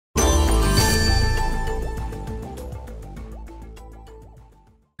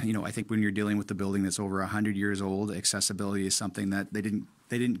You know, I think when you're dealing with a building that's over 100 years old, accessibility is something that they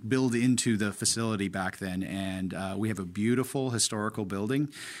didn't build into the facility back then. And we have a beautiful historical building,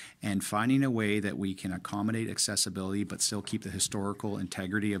 and finding a way that we can accommodate accessibility but still keep the historical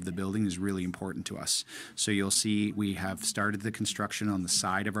integrity of the building is really important to us. So you'll see we have started the construction on the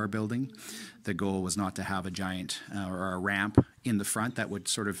side of our building. The goal was not to have a giant or a ramp in the front that would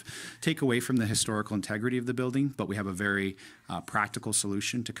sort of take away from the historical integrity of the building, but we have a very practical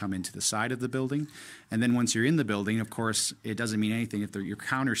solution to come into the side of the building. And then once you're in the building, of course, it doesn't mean anything if your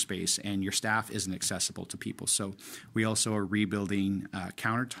counter space and your staff isn't accessible to people. So we also are rebuilding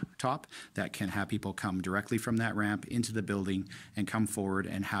countertop that can have people come directly from that ramp into the building and come forward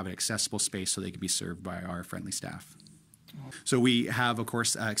and have an accessible space so they can be served by our friendly staff. So we have, of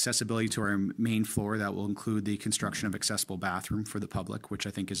course, accessibility to our main floor. That will include the construction of accessible bathroom for the public, which I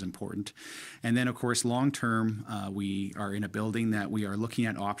think is important. And then, of course, long-term, we are in a building that we are looking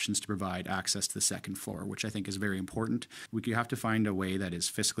at options to provide access to the second floor, which I think is very important. We have to find a way that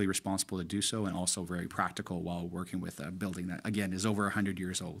is fiscally responsible to do so and also very practical while working with a building that, again, is over 100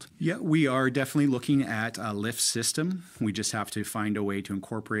 years old. Yeah, we are definitely looking at a lift system. We just have to find a way to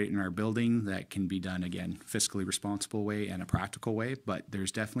incorporate it in our building that can be done, again, fiscally responsible way and a practical way, but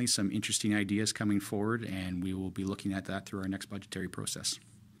there's definitely some interesting ideas coming forward, and we will be looking at that through our next budgetary process.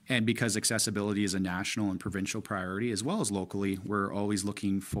 And because accessibility is a national and provincial priority, as well as locally, we're always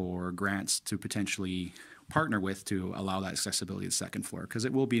looking for grants to potentially partner with to allow that accessibility to the second floor, because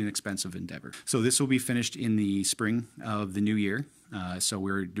it will be an expensive endeavor. So this will be finished in the spring of the new year. So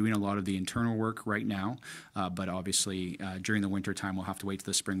we're doing a lot of the internal work right now, but obviously during the winter time, we'll have to wait till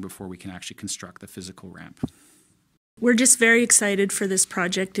the spring before we can actually construct the physical ramp. We're just very excited for this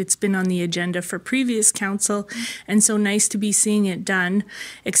project. It's been on the agenda for previous council, and so nice to be seeing it done.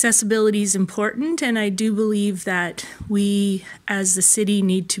 Accessibility is important, and I do believe that we as the city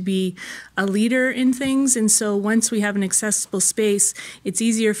need to be a leader in things, and so once we have an accessible space, it's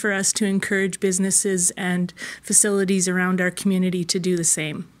easier for us to encourage businesses and facilities around our community to do the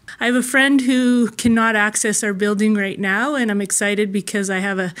same. I have a friend who cannot access our building right now, and I'm excited because I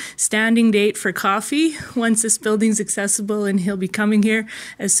have a standing date for coffee once this building's accessible, and he'll be coming here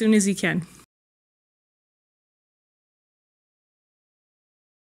as soon as he can.